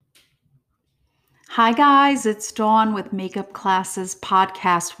Hi, guys. It's Dawn with Makeup Classes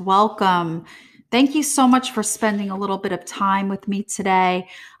Podcast. Welcome. Thank you so much for spending a little bit of time with me today.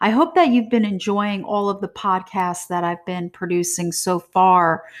 I hope that you've been enjoying all of the podcasts that I've been producing so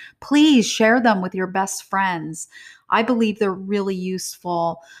far. Please share them with your best friends. I believe they're really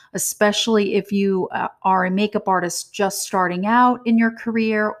useful, especially if you are a makeup artist just starting out in your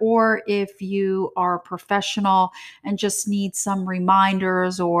career, or if you are a professional and just need some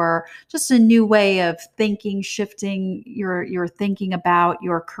reminders or just a new way of thinking, shifting your thinking about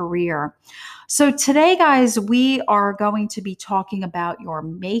your career. So today, guys, we are going to be talking about your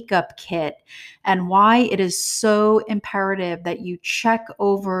makeup kit and why it is so imperative that you check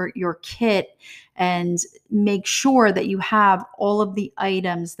over your kit and make sure that you have all of the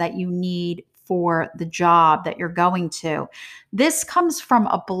items that you need for the job that you're going to. This comes from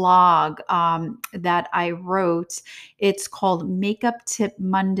a blog that I wrote. It's called Makeup Tip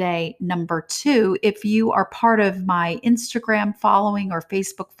Monday #2. If you are part of my Instagram following or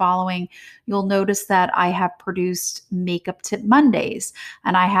Facebook following, you'll notice that I have produced Makeup Tip Mondays,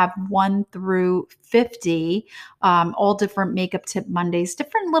 and I have 1 through 50, all different Makeup Tip Mondays,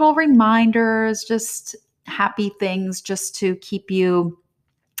 different little reminders, just happy things just to keep you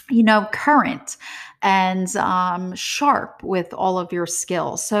current and sharp with all of your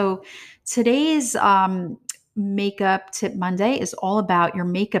skills. So today's Makeup Tip Monday is all about your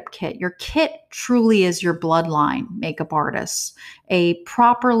makeup kit. Your kit truly is your bloodline, makeup artists. A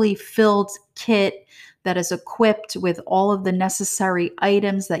properly filled kit that is equipped with all of the necessary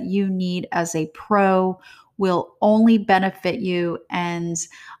items that you need as a pro will only benefit you and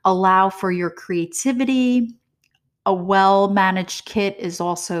allow for your creativity. A well managed kit is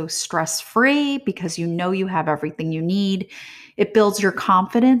also stress free because you know you have everything you need. It builds your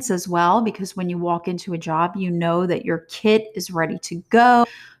confidence as well because when you walk into a job, you know that your kit is ready to go.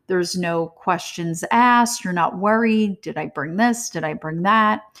 There's no questions asked. You're not worried. Did I bring this? Did I bring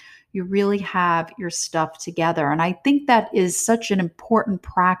that? You really have your stuff together. And I think that is such an important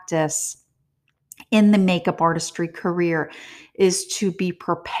practice in the makeup artistry career is to be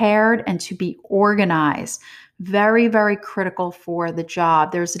prepared and to be organized. Very, very critical for the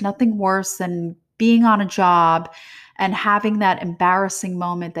job. There's nothing worse than being on a job and having that embarrassing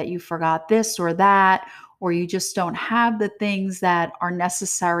moment that you forgot this or that, or you just don't have the things that are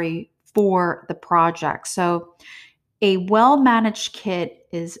necessary for the project. So, a well managed kit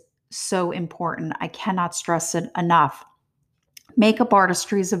is so important. I cannot stress it enough. Makeup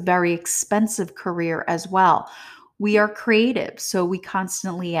artistry is a very expensive career as well. We are creative, so we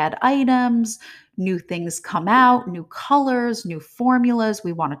constantly add items, new things come out, new colors, new formulas.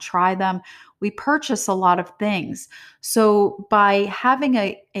 We want to try them. We purchase a lot of things. So, by having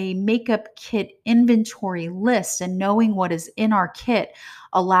a makeup kit inventory list and knowing what is in our kit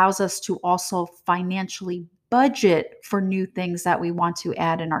allows us to also financially budget for new things that we want to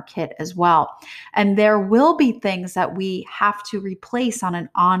add in our kit as well. And there will be things that we have to replace on an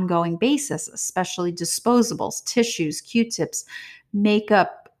ongoing basis, especially disposables, tissues, Q-tips,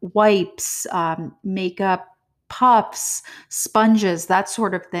 makeup wipes, makeup puffs, sponges, that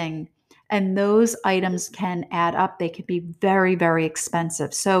sort of thing. And those items can add up. They can be very, very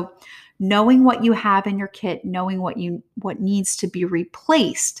expensive. So knowing what you have in your kit, knowing what needs to be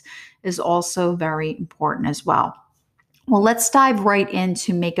replaced is also very important as well. Well, let's dive right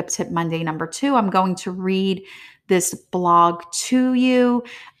into Makeup Tip Monday #2. I'm going to read this blog to you,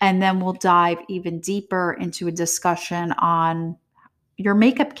 and then we'll dive even deeper into a discussion on your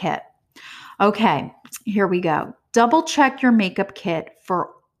makeup kit. Okay, here we go. Double check your makeup kit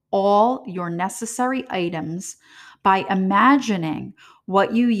for all your necessary items by imagining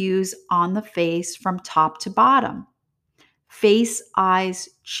what you use on the face from top to bottom: face, eyes,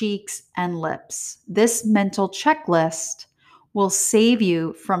 cheeks, and lips. This mental checklist will save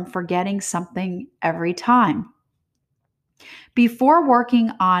you from forgetting something every time. Before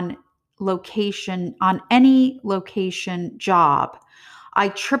working on any location job, I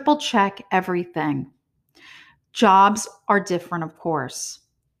triple check everything. Jobs are different, of course.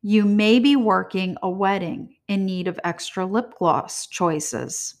 You may be working a wedding in need of extra lip gloss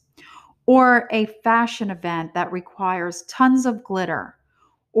choices, or a fashion event that requires tons of glitter,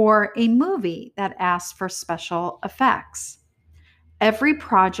 or a movie that asks for special effects. Every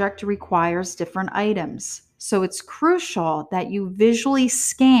project requires different items, so it's crucial that you visually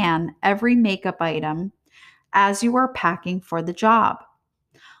scan every makeup item as you are packing for the job.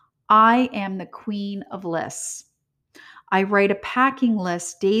 I am the queen of lists. I write a packing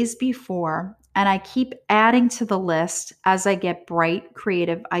list days before, and I keep adding to the list as I get bright,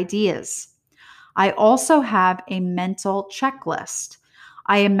 creative ideas. I also have a mental checklist.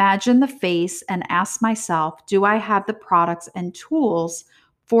 I imagine the face and ask myself, do I have the products and tools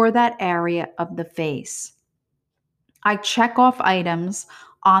for that area of the face? I check off items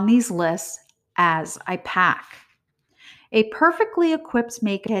on these lists as I pack. A perfectly equipped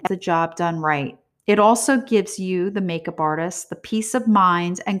makeup gets the job done right. It also gives you, the makeup artist, the peace of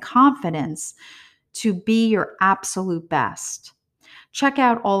mind and confidence to be your absolute best. Check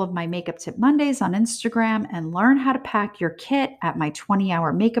out all of my Makeup Tip Mondays on Instagram and learn how to pack your kit at my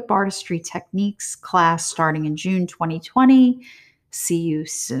 20-hour makeup artistry techniques class starting in June 2020. See you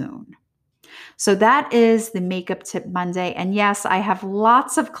soon. So that is the Makeup Tip Monday. And yes, I have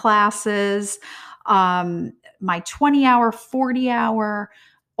lots of classes, my 20-hour, 40-hour,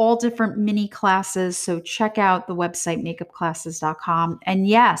 all different mini classes. So check out the website makeupclasses.com. And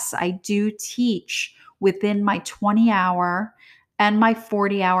yes, I do teach within my 20-hour and my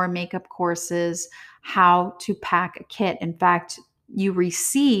 40-hour makeup courses how to pack a kit. In fact, you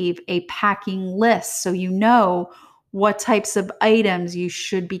receive a packing list so you know what types of items you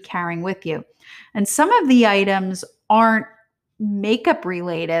should be carrying with you. And some of the items aren't makeup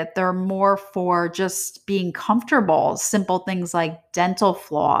related, they're more for just being comfortable. Simple things like dental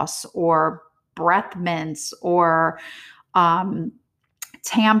floss or breath mints or um,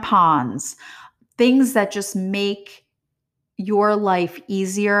 tampons, things that just make your life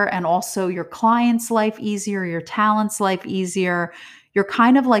easier and also your client's life easier, your talent's life easier. You're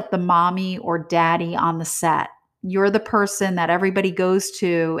kind of like the mommy or daddy on the set. You're the person that everybody goes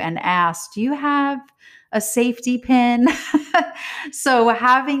to and asks, do you have a safety pin? So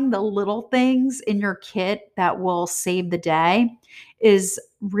having the little things in your kit that will save the day is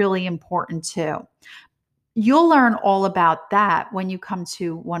really important too. You'll learn all about that when you come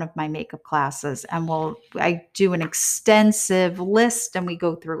to one of my makeup classes, and I do an extensive list and we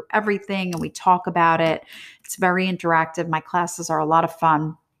go through everything and we talk about it. It's very interactive. My classes are a lot of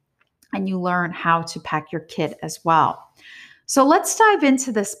fun and you learn how to pack your kit as well. So let's dive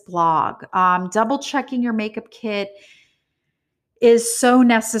into this blog. Double checking your makeup kit is so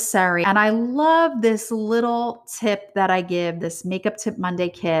necessary. And I love this little tip that I give, this Makeup Tip Monday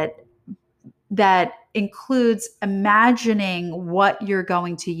kit that includes imagining what you're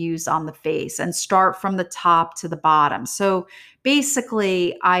going to use on the face and start from the top to the bottom. So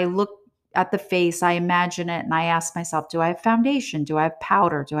basically, I look at the face, I imagine it, and I ask myself, do I have foundation? Do I have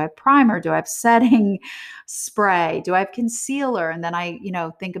powder? Do I have primer? Do I have setting spray? Do I have concealer? And then I,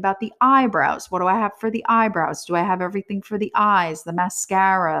 think about the eyebrows. What do I have for the eyebrows? Do I have everything for the eyes, the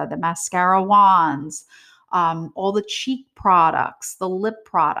mascara wands, all the cheek products, the lip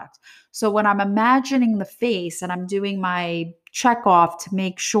product? So when I'm imagining the face and I'm doing my check off to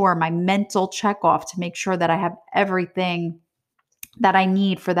make sure, my mental check off to make sure that I have everything that I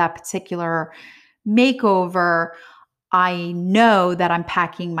need for that particular makeover, I know that I'm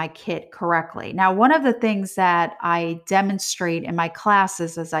packing my kit correctly. Now, one of the things that I demonstrate in my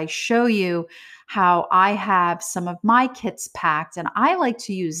classes is I show you how I have some of my kits packed, and I like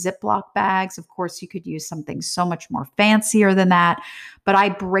to use Ziploc bags. Of course, you could use something so much more fancier than that, but I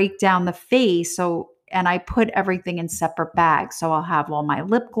break down the face and I put everything in separate bags. So I'll have all my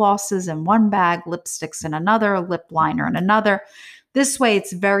lip glosses in one bag, lipsticks in another, lip liner in another. This way,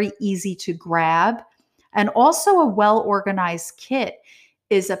 it's very easy to grab. And also, a well organized kit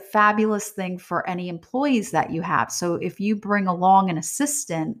is a fabulous thing for any employees that you have. So, if you bring along an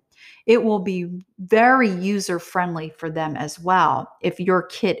assistant, it will be very user friendly for them as well if your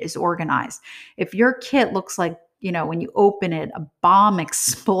kit is organized. If your kit looks like, when you open it, a bomb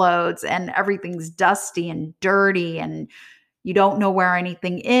explodes and everything's dusty and dirty and you don't know where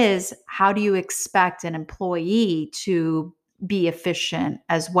anything is, how do you expect an employee to be efficient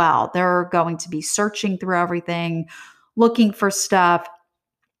as well? They're going to be searching through everything, looking for stuff.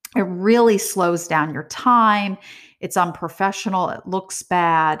 It really slows down your time. It's unprofessional. It looks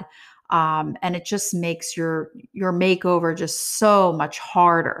bad. And it just makes your makeover just so much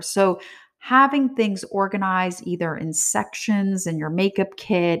harder. So having things organized either in sections in your makeup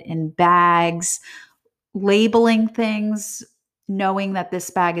kit, in bags, labeling things, knowing that this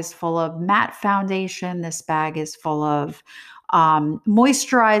bag is full of matte foundation, this bag is full of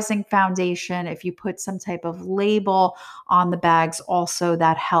moisturizing foundation. If you put some type of label on the bags, also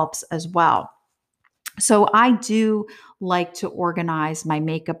that helps as well. So I do like to organize my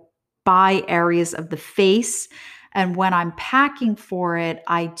makeup by areas of the face. And when I'm packing for it,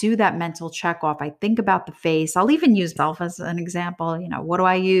 I do that mental check off. I think about the face. I'll even use myself as an example. What do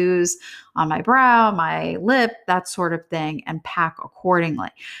I use on my brow, my lip, that sort of thing, and pack accordingly.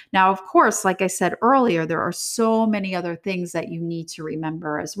 Now, of course, like I said earlier, there are so many other things that you need to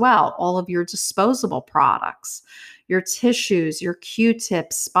remember as well. All of your disposable products, your tissues, your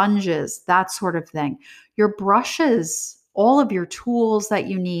Q-tips, sponges, that sort of thing, your brushes, all of your tools that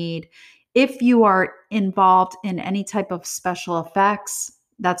you need. If you are involved in any type of special effects,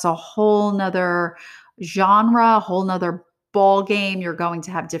 that's a whole nother genre, a whole nother ball game. You're going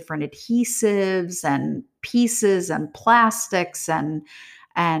to have different adhesives and pieces and plastics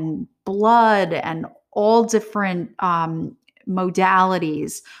and blood and all different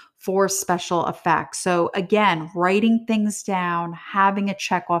modalities for special effects. So again, writing things down, having a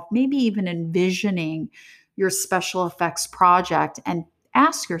check off, maybe even envisioning your special effects project, and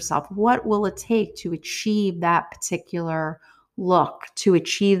ask yourself, what will it take to achieve that particular look, to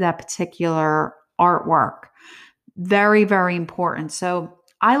achieve that particular artwork? Very, very important. So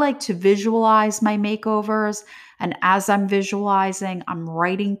I like to visualize my makeovers. And as I'm visualizing, I'm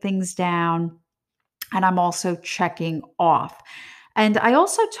writing things down and I'm also checking off. And I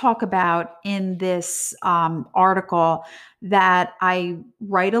also talk about in this article that I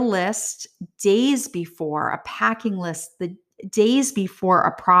write a list days before, a packing list, the days before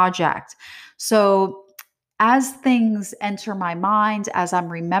a project. So as things enter my mind, as I'm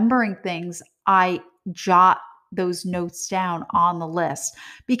remembering things, I jot those notes down on the list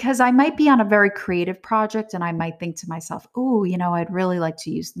because I might be on a very creative project and I might think to myself, oh, I'd really like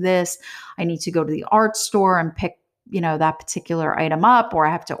to use this. I need to go to the art store and pick, that particular item up, or I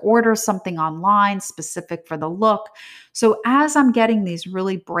have to order something online specific for the look. So as I'm getting these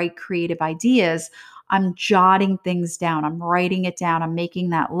really bright creative ideas, I'm jotting things down. I'm writing it down. I'm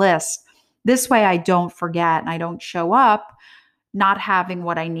making that list. This way I don't forget and I don't show up not having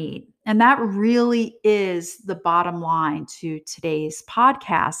what I need. And that really is the bottom line to today's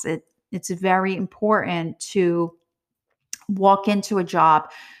podcast. It's very important to walk into a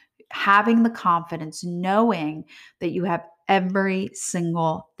job having the confidence, knowing that you have every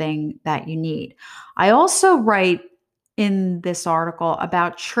single thing that you need. I also write in this article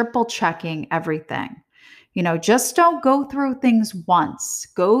about triple checking everything. Just don't go through things once.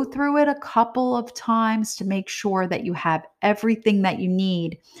 Go through it a couple of times to make sure that you have everything that you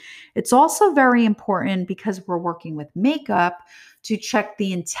need. It's also very important because we're working with makeup to check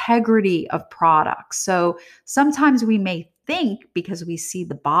the integrity of products. So sometimes we may think because we see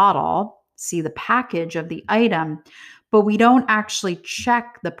the bottle, see the package of the item, but we don't actually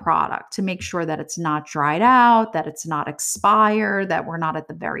check the product to make sure that it's not dried out, that it's not expired, that we're not at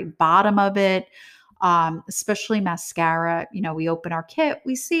the very bottom of it. Especially mascara. We open our kit,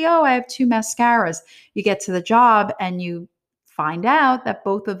 we see, oh, I have 2 mascaras. You get to the job and you find out that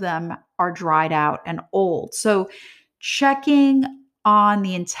both of them are dried out and old. So checking on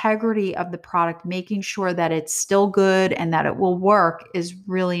the integrity of the product, making sure that it's still good and that it will work is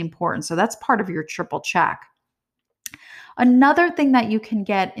really important. So that's part of your triple check. Another thing that you can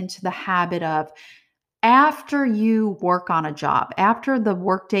get into the habit of after you work on a job, after the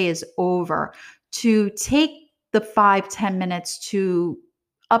workday is over, to take the 5-10 minutes to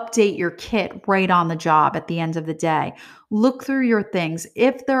update your kit right on the job at the end of the day. Look through your things.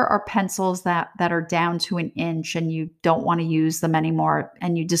 If there are pencils that are down to an inch and you don't want to use them anymore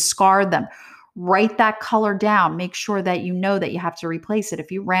and you discard them, write that color down. Make sure that you know that you have to replace it.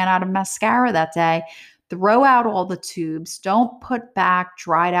 If you ran out of mascara that day, throw out all the tubes. Don't put back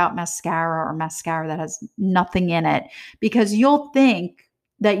dried out mascara or mascara that has nothing in it because you'll think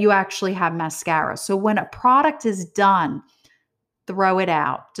that you actually have mascara. So when a product is done, throw it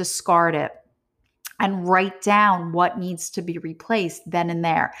out, discard it, and write down what needs to be replaced then and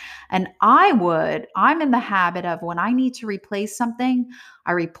there. And I'm in the habit of when I need to replace something,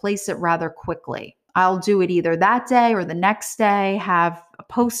 I replace it rather quickly. I'll do it either that day or the next day, have a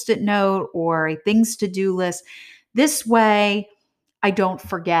post-it note or a things to do list. This way, I don't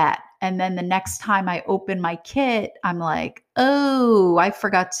forget. And then the next time I open my kit, I'm like, oh, I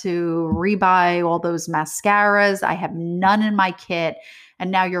forgot to rebuy all those mascaras. I have none in my kit. And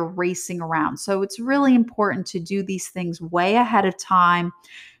now you're racing around. So it's really important to do these things way ahead of time.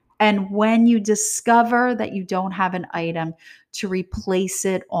 And when you discover that you don't have an item, to replace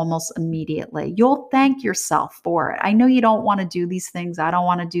it almost immediately. You'll thank yourself for it. I know you don't want to do these things. I don't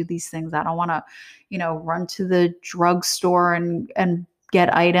want to do these things. I don't want to, run to the drugstore and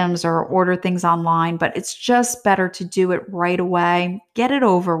get items or order things online, but it's just better to do it right away. Get it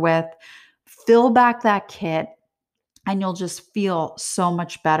over with. Fill back that kit and you'll just feel so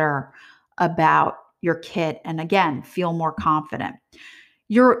much better about your kit and again, feel more confident.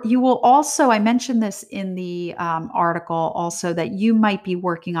 You will also, I mentioned this in the article also, that you might be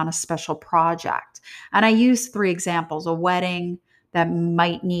working on a special project. And I use 3 examples: a wedding that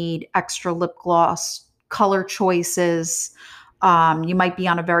might need extra lip gloss, color choices, You might be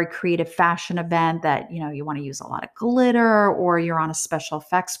on a very creative fashion event that, you want to use a lot of glitter, or you're on a special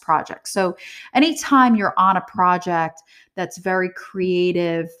effects project. So anytime you're on a project that's very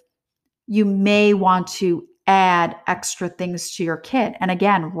creative, you may want to add extra things to your kit. And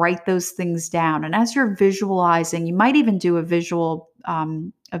again, write those things down. And as you're visualizing, you might even do a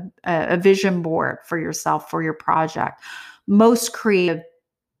a vision board for yourself for your project. Most creative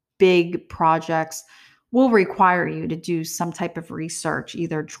big projects will require you to do some type of research,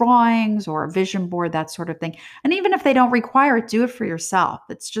 either drawings or a vision board, that sort of thing. And even if they don't require it, do it for yourself.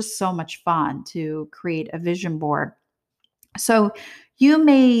 It's just so much fun to create a vision board. So you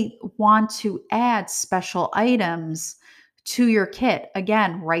may want to add special items to your kit.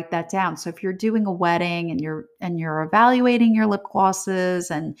 Again, write that down. So if you're doing a wedding and you're evaluating your lip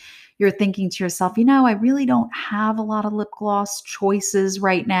glosses and you're thinking to yourself, I really don't have a lot of lip gloss choices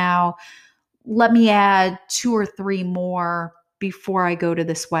right now. Let me add 2 or 3 more before I go to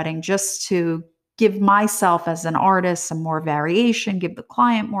this wedding, just to give myself as an artist some more variation, give the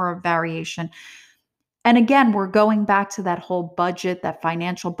client more variation. And again, we're going back to that whole budget, that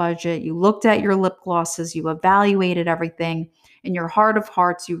financial budget. You looked at your lip glosses, you evaluated everything. In your heart of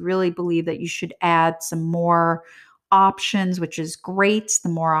hearts, you really believe that you should add some more options, which is great. The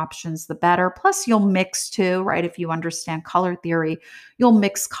more options, the better. Plus, you'll mix too, right? If you understand color theory, you'll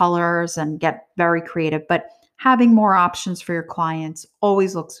mix colors and get very creative. But having more options for your clients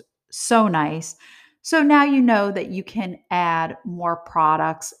always looks so nice. So now you know that you can add more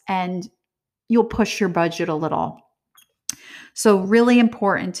products and you'll push your budget a little. So, really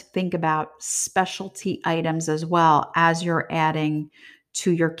important to think about specialty items as well as you're adding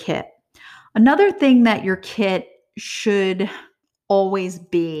to your kit. Another thing that your kit should always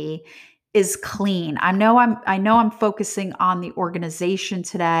be is clean. I know I'm focusing on the organization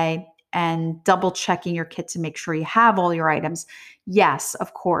today and double checking your kit to make sure you have all your items. Yes,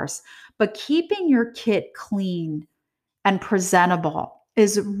 of course. But keeping your kit clean and presentable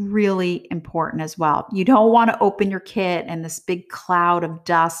is really important as well. You don't want to open your kit and this big cloud of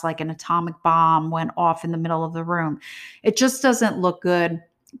dust like an atomic bomb went off in the middle of the room. It just doesn't look good.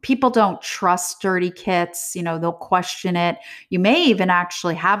 People don't trust dirty kits, they'll question it. You may even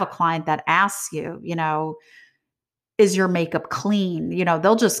actually have a client that asks you, is your makeup clean?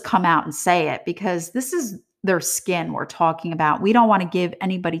 They'll just come out and say it because this is their skin we're talking about. We don't want to give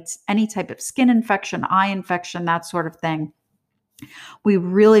anybody any type of skin infection, eye infection, that sort of thing. We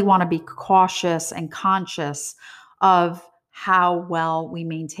really want to be cautious and conscious of how well we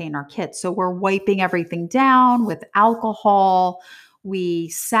maintain our kit. So we're wiping everything down with alcohol. We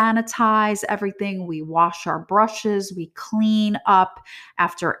sanitize everything. We wash our brushes. We clean up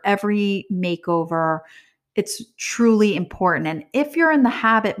after every makeover. It's truly important. And if you're in the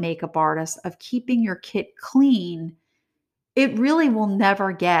habit, makeup artist, of keeping your kit clean, it really will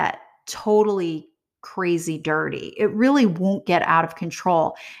never get totally crazy dirty. It really won't get out of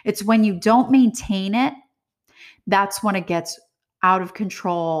control. It's when you don't maintain it, that's when it gets out of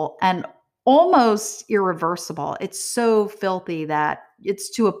control and almost irreversible. It's so filthy that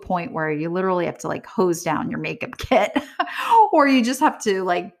it's to a point where you literally have to like hose down your makeup kit or you just have to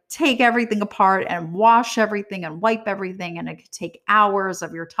like take everything apart and wash everything and wipe everything, and it could take hours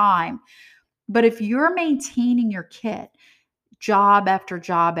of your time. But if you're maintaining your kit job after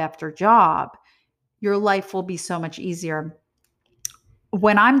job after job, your life will be so much easier.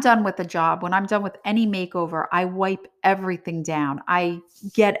 When I'm done with a job, when I'm done with any makeover, I wipe everything down. I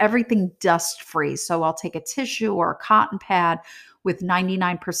get everything dust free. So I'll take a tissue or a cotton pad with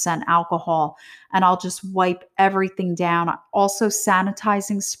 99% alcohol and I'll just wipe everything down. Also,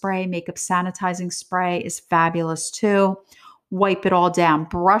 sanitizing spray, makeup sanitizing spray is fabulous too. Wipe it all down.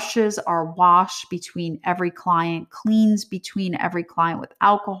 Brushes are washed between every client, cleans between every client with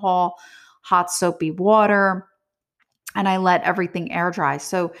alcohol, hot soapy water, and I let everything air dry.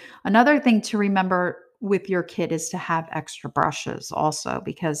 So another thing to remember with your kit is to have extra brushes also,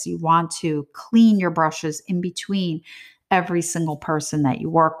 because you want to clean your brushes in between every single person that you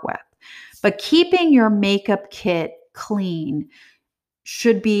work with. But keeping your makeup kit clean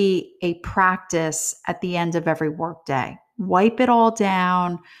should be a practice at the end of every workday. Wipe it all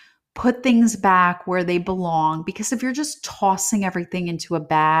down, put things back where they belong. Because if you're just tossing everything into a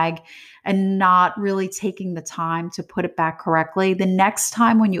bag and not really taking the time to put it back correctly, the next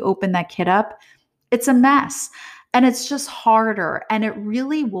time when you open that kit up, it's a mess. And it's just harder. And it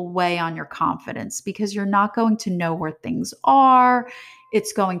really will weigh on your confidence because you're not going to know where things are.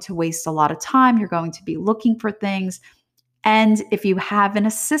 It's going to waste a lot of time. You're going to be looking for things. And if you have an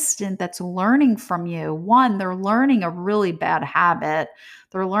assistant that's learning from you, one, they're learning a really bad habit.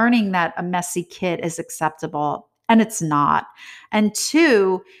 They're learning that a messy kit is acceptable. And it's not. And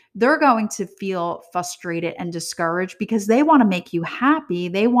two, they're going to feel frustrated and discouraged because they want to make you happy.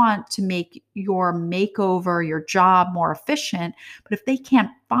 They want to make your makeover, your job more efficient. But if they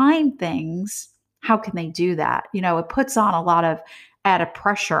can't find things, how can they do that? It puts on a lot of added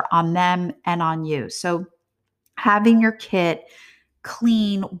pressure on them and on you. So having your kit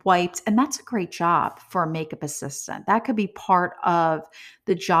clean, wiped, and that's a great job for a makeup assistant. That could be part of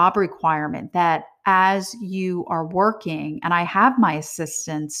the job requirement that as you are working, and I have my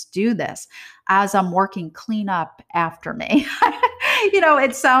assistants do this, as I'm working, clean up after me.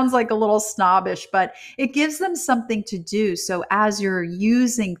 It sounds like a little snobbish, but it gives them something to do. So as you're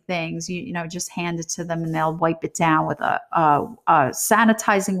using things, just hand it to them and they'll wipe it down with a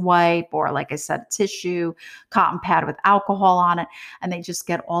sanitizing wipe, or like I said, tissue, cotton pad with alcohol on it, and they just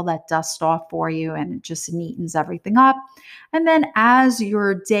get all that dust off for you, and it just neatens everything up. And then as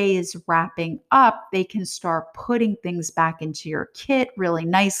your day is wrapping up, they can start putting things back into your kit really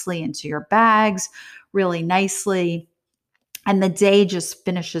nicely, into your bags really nicely. And the day just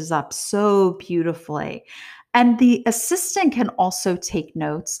finishes up so beautifully. And the assistant can also take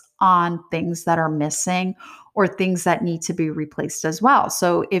notes on things that are missing or things that need to be replaced as well.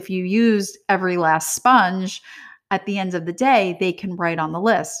 So if you used every last sponge, at the end of the day, they can write on the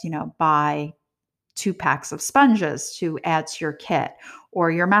list, buy 2 packs of sponges to add to your kit,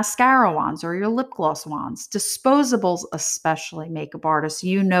 or your mascara wands, or your lip gloss wands. Disposables, especially makeup artists,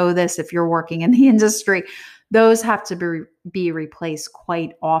 this if you're working in the industry, those have to be replaced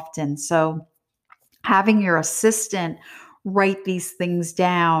quite often. So having your assistant write these things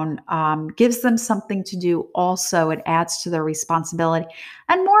down gives them something to do. Also, it adds to their responsibility.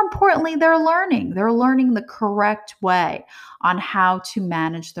 And more importantly, they're learning. They're learning the correct way on how to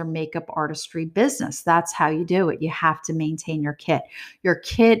manage their makeup artistry business. That's how you do it. You have to maintain your kit. Your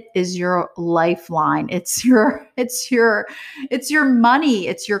kit is your lifeline. It's your money.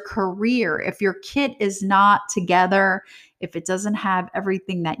 It's your career. If your kit is not together, if it doesn't have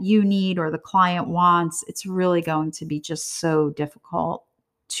everything that you need or the client wants, it's really going to be just so difficult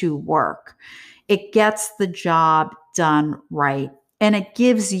to work. It gets the job done right. And it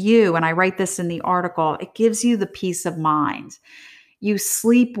gives you, and I write this in the article, it gives you the peace of mind. You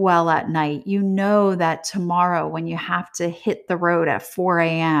sleep well at night. You know that tomorrow, when you have to hit the road at 4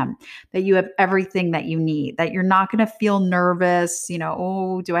 a.m., that you have everything that you need, that you're not going to feel nervous.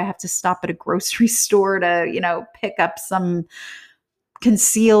 Oh, do I have to stop at a grocery store to, pick up some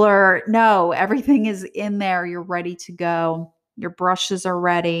concealer? No, everything is in there. You're ready to go. Your brushes are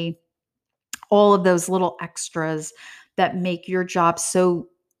ready. All of those little extras that make your job so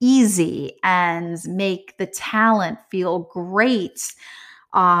easy and make the talent feel great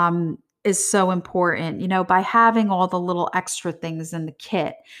is so important, by having all the little extra things in the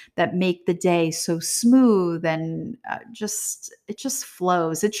kit that make the day so smooth and it just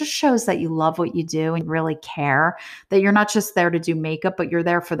flows. It just shows that you love what you do and really care, that you're not just there to do makeup, but you're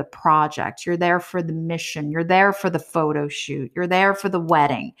there for the project. You're there for the mission. You're there for the photo shoot. You're there for the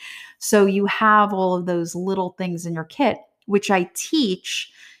wedding. So you have all of those little things in your kit, which I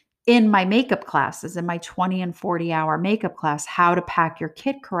teach in my makeup classes, in my 20 and 40-hour makeup class, how to pack your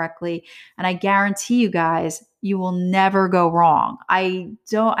kit correctly. And I guarantee you guys, you will never go wrong. I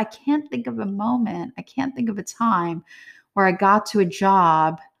can't think of a moment, I can't think of a time where I got to a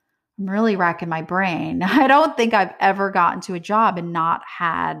job. I'm really racking my brain. I don't think I've ever gotten to a job and not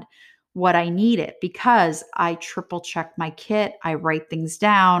had what I needed, because I triple check my kit. I write things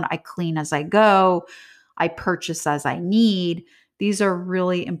down. I clean as I go. I purchase as I need. These are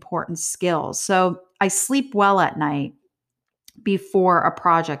really important skills. So I sleep well at night before a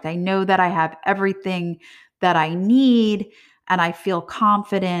project. I know that I have everything that I need, and I feel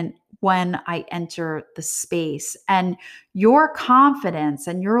confident when I enter the space. And your confidence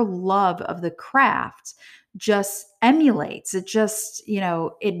and your love of the craft just emulates. It just,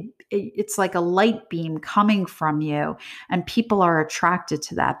 it's like a light beam coming from you, and people are attracted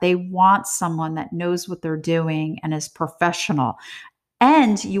to that. They want someone that knows what they're doing and is professional.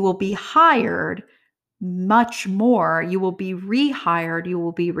 And you will be hired much more. You will be rehired, you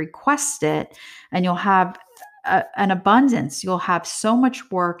will be requested, and you'll have an abundance. You'll have so much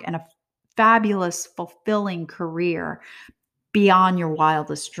work and a fabulous, fulfilling career beyond your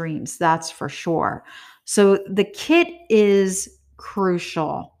wildest dreams. That's for sure. So the kit is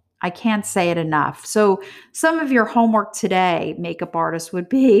crucial. I can't say it enough. So some of your homework today, makeup artists, would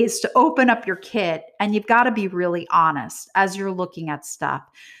be is to open up your kit, and you've got to be really honest as you're looking at stuff.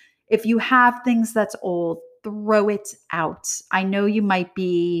 If you have things that's old, throw it out. I know you might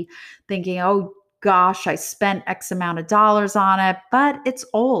be thinking, oh gosh, I spent X amount of dollars on it, but it's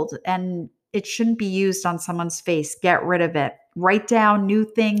old and it shouldn't be used on someone's face. Get rid of it. Write down new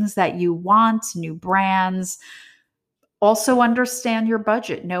things that you want, new brands. Also understand your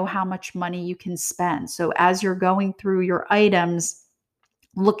budget. Know how much money you can spend. So as you're going through your items,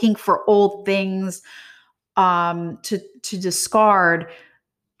 looking for old things to discard,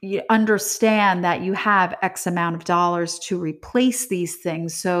 you understand that you have X amount of dollars to replace these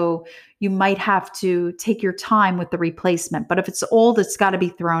things. So you might have to take your time with the replacement. But if it's old, it's got to be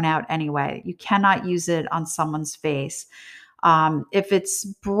thrown out anyway. You cannot use it on someone's face. If it's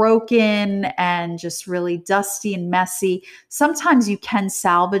broken and just really dusty and messy, sometimes you can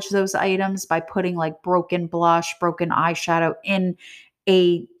salvage those items by putting like broken blush, broken eyeshadow in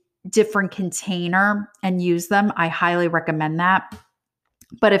a different container and use them. I highly recommend that.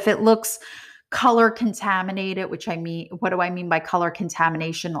 But if it looks color contaminated, which I mean, what do I mean by color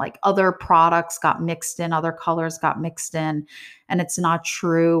contamination? Like other products got mixed in, other colors got mixed in, and it's not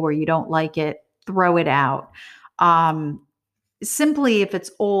true or you don't like it, throw it out. Simply, if it's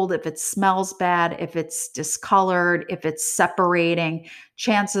old, if it smells bad, if it's discolored, if it's separating,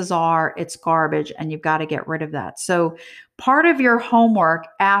 chances are it's garbage and you've got to get rid of that. So, part of your homework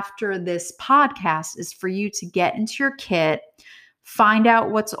after this podcast is for you to get into your kit, find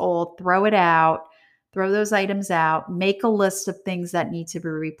out what's old, throw it out, throw those items out, make a list of things that need to be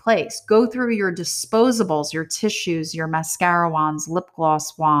replaced. Go through your disposables, your tissues, your mascara wands, lip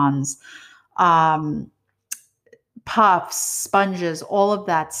gloss wands, puffs, sponges, all of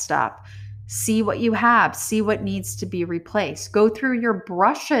that stuff. See what you have, see what needs to be replaced. Go through your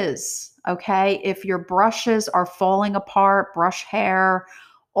brushes, okay? If your brushes are falling apart, brush hair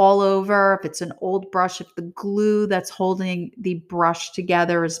all over, if it's an old brush, if the glue that's holding the brush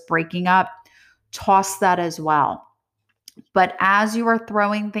together is breaking up, toss that as well. But as you are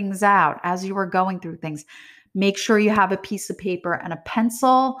throwing things out, as you are going through things, make sure you have a piece of paper and a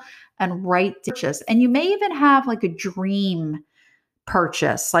pencil and write purchase. And you may even have like a dream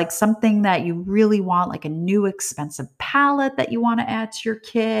purchase, like something that you really want, like a new expensive palette that you want to add to your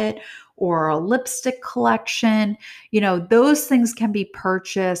kit or a lipstick collection. Those things can be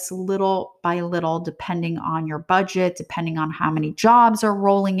purchased little by little, depending on your budget, depending on how many jobs are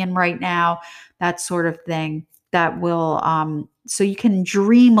rolling in right now, that sort of thing. That will, so you can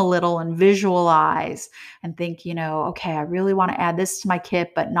dream a little and visualize and think, okay, I really want to add this to my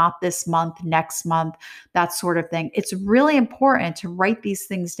kit, but not this month, next month, that sort of thing. It's really important to write these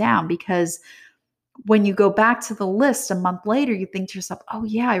things down, because when you go back to the list a month later, you think to yourself, oh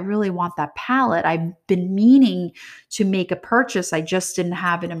yeah, I really want that palette. I've been meaning to make a purchase. I just didn't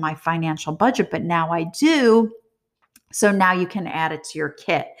have it in my financial budget, but now I do. So now you can add it to your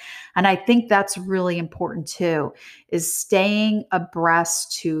kit. And I think that's really important too, is staying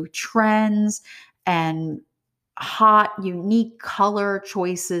abreast to trends and hot, unique color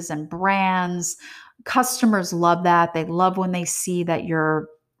choices and brands. Customers love that. They love when they see that you're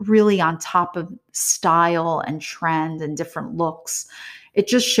really on top of style and trend and different looks. It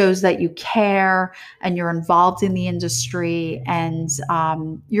just shows that you care and you're involved in the industry, and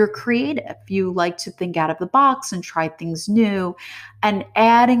you're creative. You like to think out of the box and try things new, and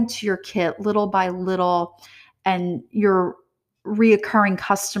adding to your kit little by little. And your reoccurring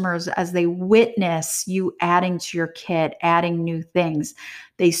customers, as they witness you adding to your kit, adding new things,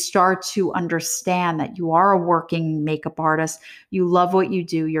 they start to understand that you are a working makeup artist. You love what you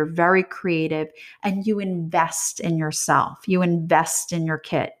do. You're very creative, and you invest in yourself. You invest in your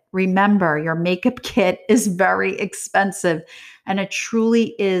kit. Remember, your makeup kit is very expensive, and it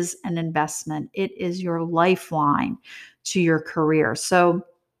truly is an investment. It is your lifeline to your career. So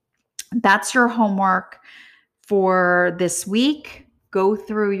that's your homework for this week. Go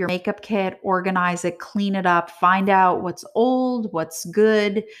through your makeup kit, organize it, clean it up, find out what's old, what's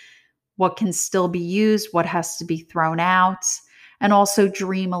good, what can still be used, what has to be thrown out, and also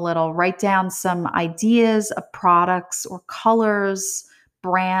dream a little. Write down some ideas of products or colors,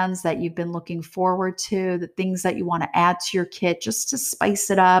 brands that you've been looking forward to, the things that you want to add to your kit just to spice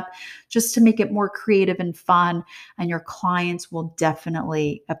it up, just to make it more creative and fun, and your clients will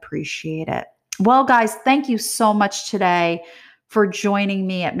definitely appreciate it. Well, guys, thank you so much today for joining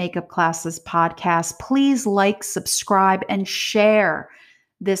me at Makeup Classes Podcast. Please like, subscribe, and share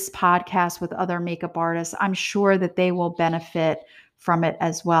this podcast with other makeup artists. I'm sure that they will benefit from it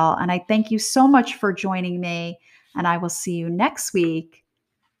as well. And I thank you so much for joining me, and I will see you next week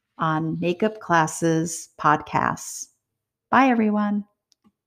on Makeup Classes Podcasts. Bye, everyone.